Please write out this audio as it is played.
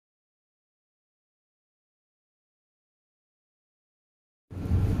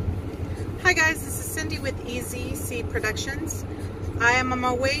Hi guys, this is Cindy with EZC Productions. I am on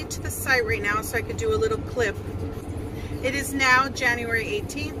my way to the site right now so I could do a little clip. It is now January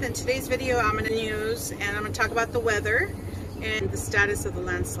 18th, and today's video I'm going to use and I'm going to talk about the weather and the status of the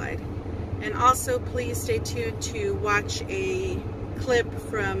landslide. And also please stay tuned to watch a clip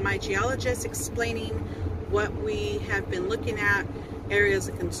from my geologist explaining what we have been looking at, areas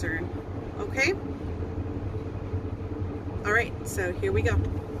of concern. Okay? Alright, so here we go.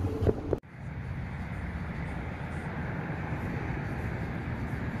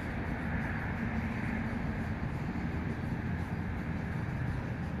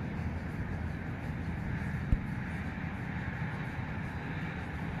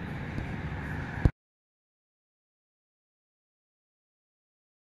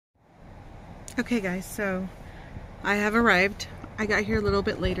 Okay guys, so I have arrived. I got here a little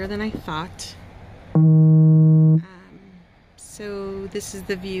bit later than I thought. So this is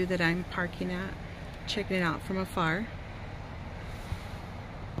the view that I'm parking at, checking it out from afar.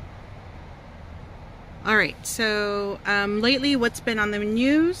 Alright, so lately what's been on the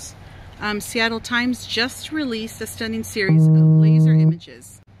news, Seattle Times just released a stunning series of laser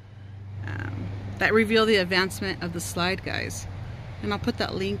images that reveal the advancement of the slide, guys. And I'll put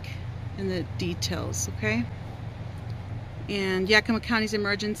that link in the details, okay? And Yakima County's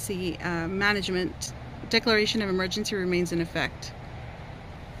emergency management declaration of emergency remains in effect.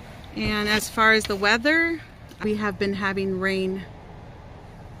 And as far as the weather, we have been having rain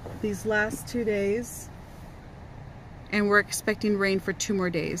these last 2 days, and we're expecting rain for 2 more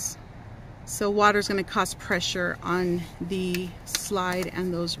days. So water is going to cause pressure on the slide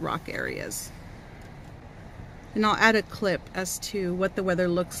and those rock areas. And I'll add a clip as to what the weather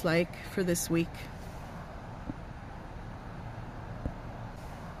looks like for this week.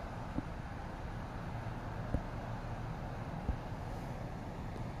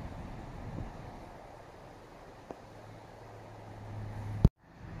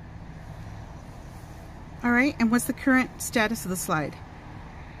 Alright, and what's the current status of the slide?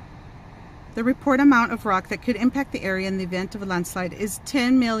 The report amount of rock that could impact the area in the event of a landslide is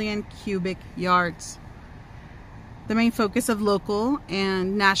 10 million cubic yards. The main focus of local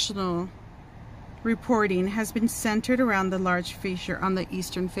and national reporting has been centered around the large fissure on the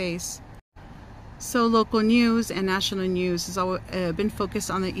eastern face. So local news and national news has been focused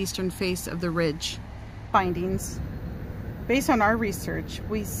on the eastern face of the ridge. Findings. Based on our research,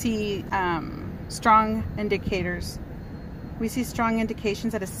 we see strong indicators. We see strong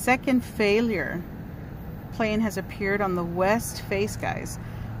indications that a second failure plane has appeared on the west face, guys.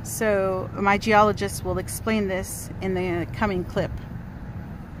 So my geologist will explain this in the coming clip.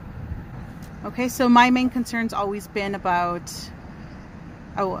 Okay, so my main concern's always been about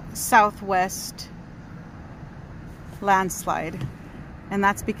southwest landslide, and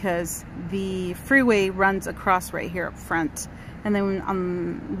that's because the freeway runs across right here up front, and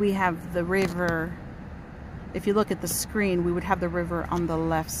then we have the river. If you look at the screen, we would have the river on the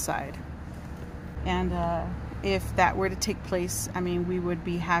left side, and if that were to take place, I mean, we would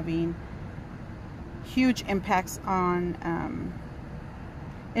be having huge impacts on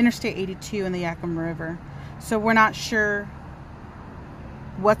Interstate 82 and the Yakima River. So we're not sure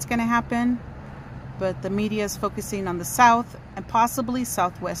what's going to happen, but the media is focusing on the south and possibly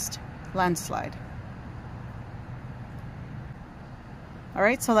southwest landslide.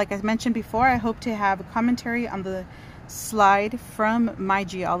 Alright, so like I mentioned before, I hope to have a commentary on the slide from my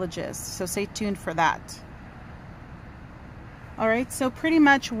geologist, so stay tuned for that. Alright, so pretty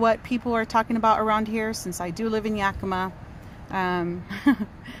much what people are talking about around here, since I do live in Yakima,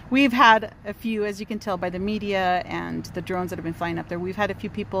 we've had a few, as you can tell by the media and the drones that have been flying up there, we've had a few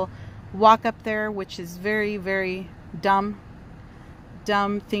people walk up there, which is very, very dumb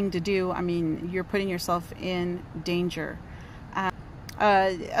thing to do. I mean, you're putting yourself in danger.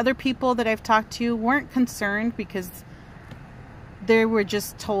 Other people that I've talked to weren't concerned because they were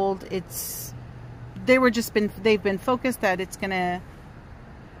just told they've been focused that it's gonna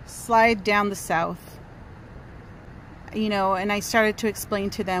slide down the south, you know. And I started to explain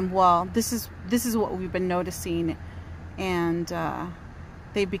to them, well, this is what we've been noticing, and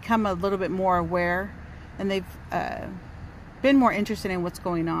they've become a little bit more aware, and they've been more interested in what's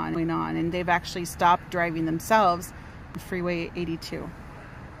going on, and they've actually stopped driving themselves on Freeway 82.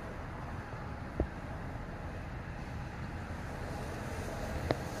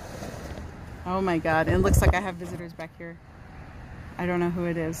 Oh my God, it looks like I have visitors back here. I don't know who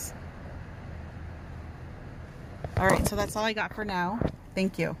it is. Alright, so that's all I got for now.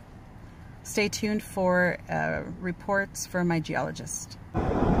 Thank you. Stay tuned for reports from my geologist.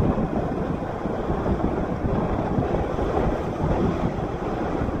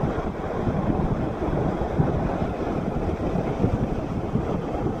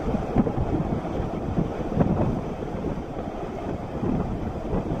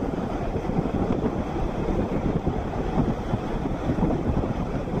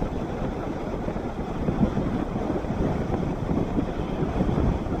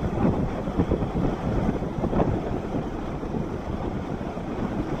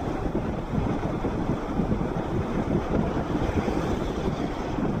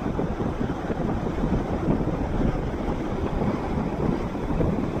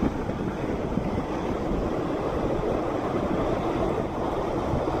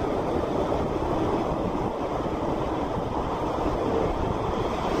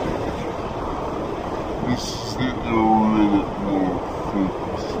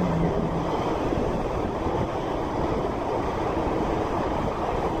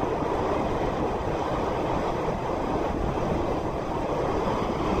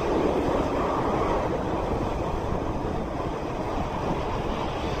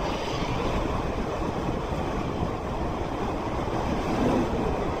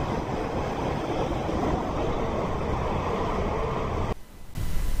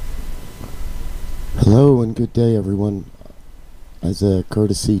 Hello and good day, everyone. As a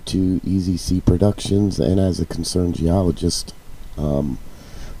courtesy to EZC Productions and as a concerned geologist,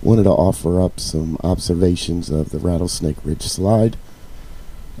 wanted to offer up some observations of the Rattlesnake Ridge slide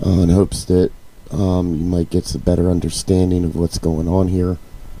in hopes that you might get some better understanding of what's going on here.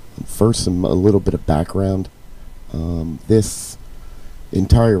 First, a little bit of background. This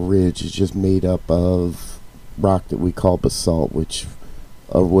entire ridge is just made up of rock that we call basalt, which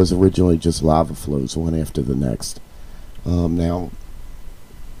was originally just lava flows, one after the next. Now,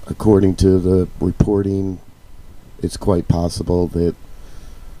 according to the reporting, it's quite possible that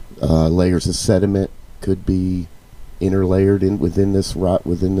layers of sediment could be interlayered within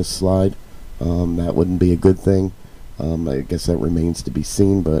this slide. That wouldn't be a good thing. I guess that remains to be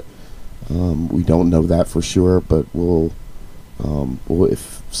seen, but we don't know that for sure. But we'll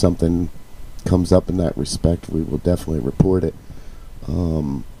if something comes up in that respect, we will definitely report it.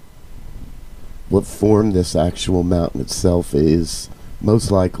 What formed this actual mountain itself is most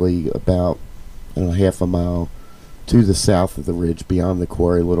likely about half a mile to the south of the ridge, beyond the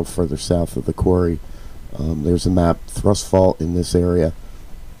quarry, a little further south of the quarry. There's a mapped thrust fault in this area.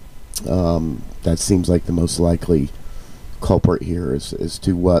 That seems like the most likely culprit here as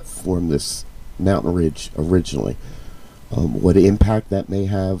to what formed this mountain ridge originally. What impact that may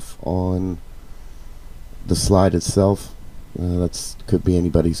have on the slide itself, that could be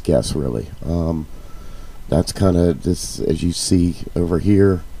anybody's guess, really. That's kind of this, as you see over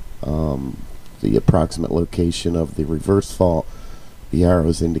here, the approximate location of the reverse fault. The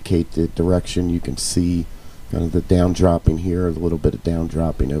arrows indicate the direction. You can see kind of the down dropping here, a little bit of down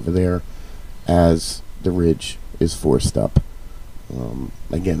dropping over there as the ridge is forced up.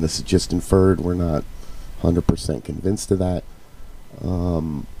 Again, this is just inferred. We're not 100% convinced of that.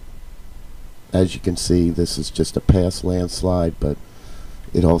 As you can see, this is just a past landslide, but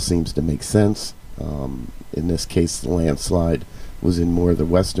it all seems to make sense. In this case, the landslide was in more the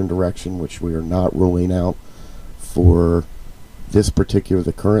western direction, which we are not ruling out for this particular,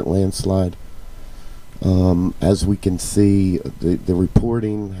 the current landslide. As we can see, the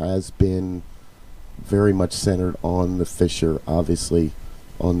reporting has been very much centered on the fissure, obviously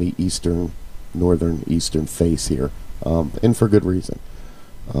on the northern eastern face here, and for good reason.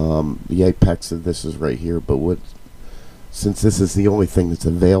 The apex of this is right here, but since this is the only thing that's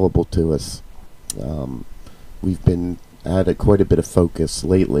available to us, we've been at quite a bit of focus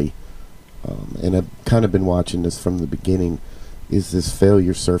lately, and I've kind of been watching this from the beginning, is this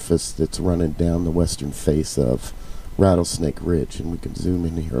failure surface that's running down the western face of Rattlesnake Ridge. And we can zoom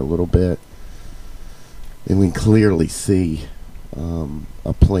in here a little bit, and we can clearly see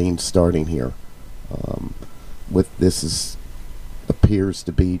a plane starting here. With this appears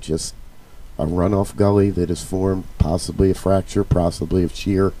to be just a runoff gully that is formed, possibly a fracture, possibly of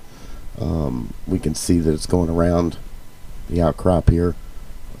shear. We can see that it's going around the outcrop here,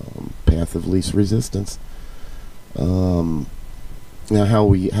 path of least resistance. Now, how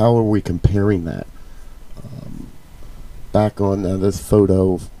are we comparing that? Back on this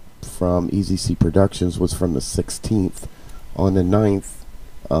photo from EZC Productions was from the 16th. On the 9th,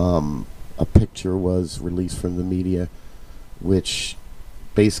 a picture was released from the media, which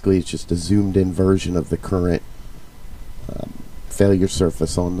basically is just a zoomed in version of the current failure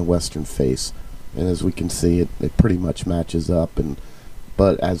surface on the western face. And as we can see, it pretty much matches up,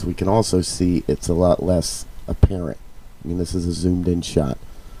 but as we can also see, it's a lot less apparent. I mean, this is a zoomed in shot.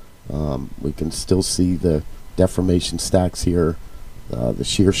 We can still see the deformation stacks here. The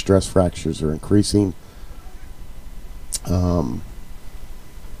shear stress fractures are increasing.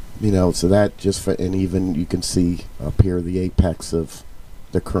 So that just and even you can see up here the apex of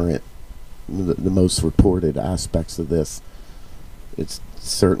the current, the most reported aspects of this. It's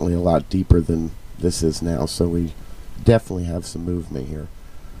certainly a lot deeper than this is now, so we definitely have some movement here.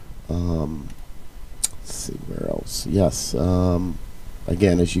 Let's see where else. Yes,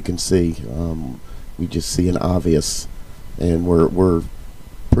 again, as you can see, we just see an obvious, and we're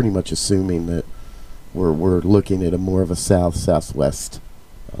pretty much assuming that we're looking at a more of a south-southwest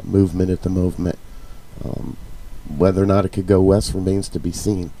movement at the moment. Whether or not it could go west remains to be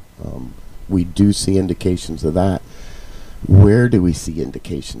seen. We do see indications of that. Where do we see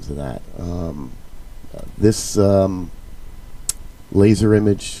indications of that? This laser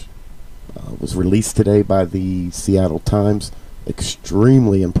image was released today by the Seattle Times.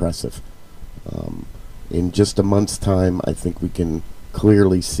 Extremely impressive. In just a month's time, I think we can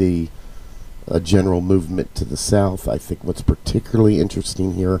clearly see a general movement to the south. I think what's particularly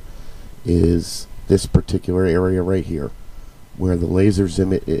interesting here is this particular area right here, where the laser's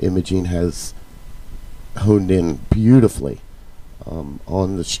imaging has honed in beautifully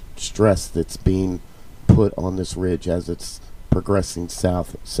on the stress that's being put on this ridge as it's progressing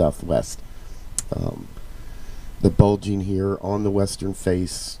southwest. The bulging here on the western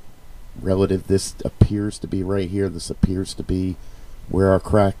face, relative, this appears to be right here. This appears to be where our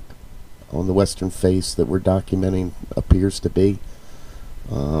crack on the western face that we're documenting appears to be.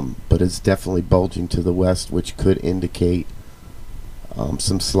 But it's definitely bulging to the west, which could indicate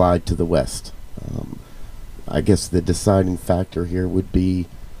some slide to the west. I guess the deciding factor here would be,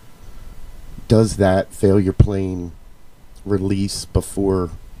 does that failure plane release before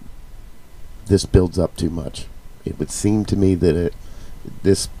this builds up too much? It would seem to me that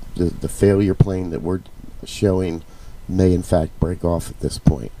the failure plane that we're showing may in fact break off at this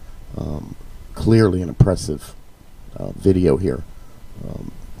point. Clearly an impressive video here.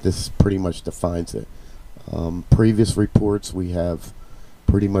 This pretty much defines it. Previous reports we have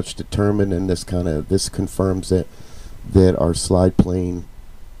pretty much determined, and this confirms it, that our slide plane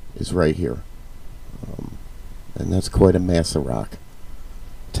is right here. And that's quite a mass of rock.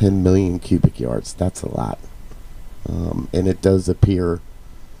 10 million cubic yards, that's a lot. And it does appear,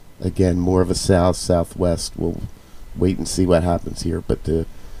 again, more of a southwest. We'll wait and see what happens here, but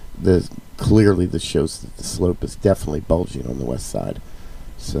clearly this shows that the slope is definitely bulging on the west side.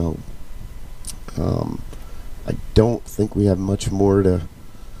 So I don't think we have much more to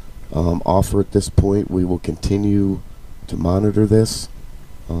offer at this point. We will continue to monitor this,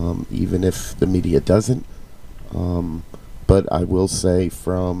 even if the media doesn't. But I will say,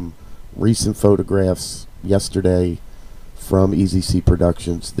 from recent photographs yesterday from EZC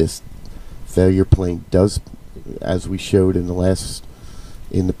Productions, this failure plane does, as we showed in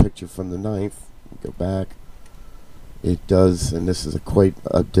the picture from the 9th, go back, it does, and this is quite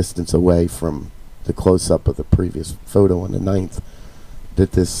a distance away from the close-up of the previous photo on the 9th,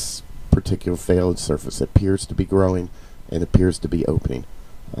 that this particular failed surface appears to be growing and appears to be opening.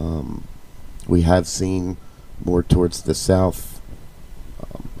 We have seen more towards the south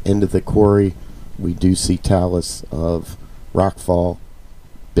end of the quarry, we do see talus of rockfall,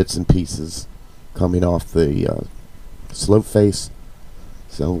 bits and pieces coming off the slope face.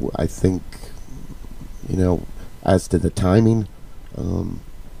 So I think, as to the timing, who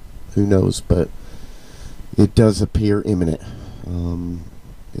knows, but it does appear imminent.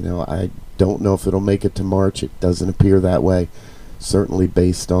 I don't know if it'll make it to March. It doesn't appear that way, certainly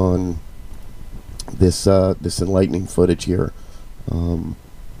based on this enlightening footage here.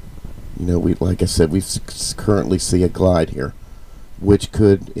 Like I said, we currently see a glide here, which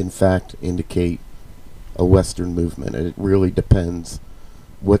could in fact indicate a western movement. It really depends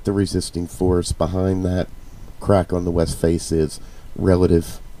what the resisting force behind that crack on the west face is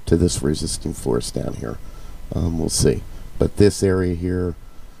relative to this resisting force down here. We'll see. But this area here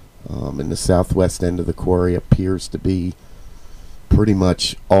in the southwest end of the quarry appears to be pretty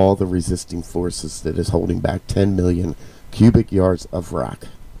much all the resisting forces that is holding back 10 million cubic yards of rock.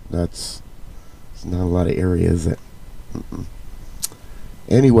 It's not a lot of area, is it?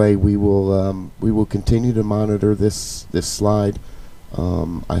 Anyway, we will continue to monitor this slide.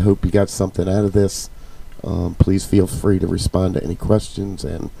 I hope you got something out of this. Please feel free to respond to any questions,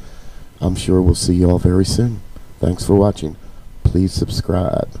 and I'm sure we'll see you all very soon. Thanks for watching. Please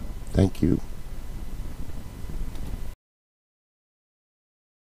subscribe. Thank you.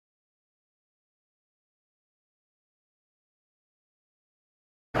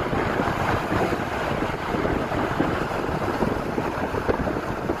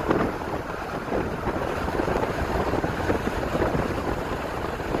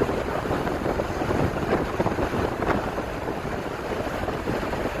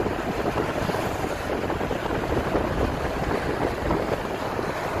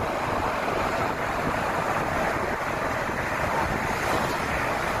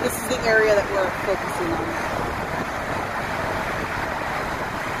 This is the area that we're focusing on.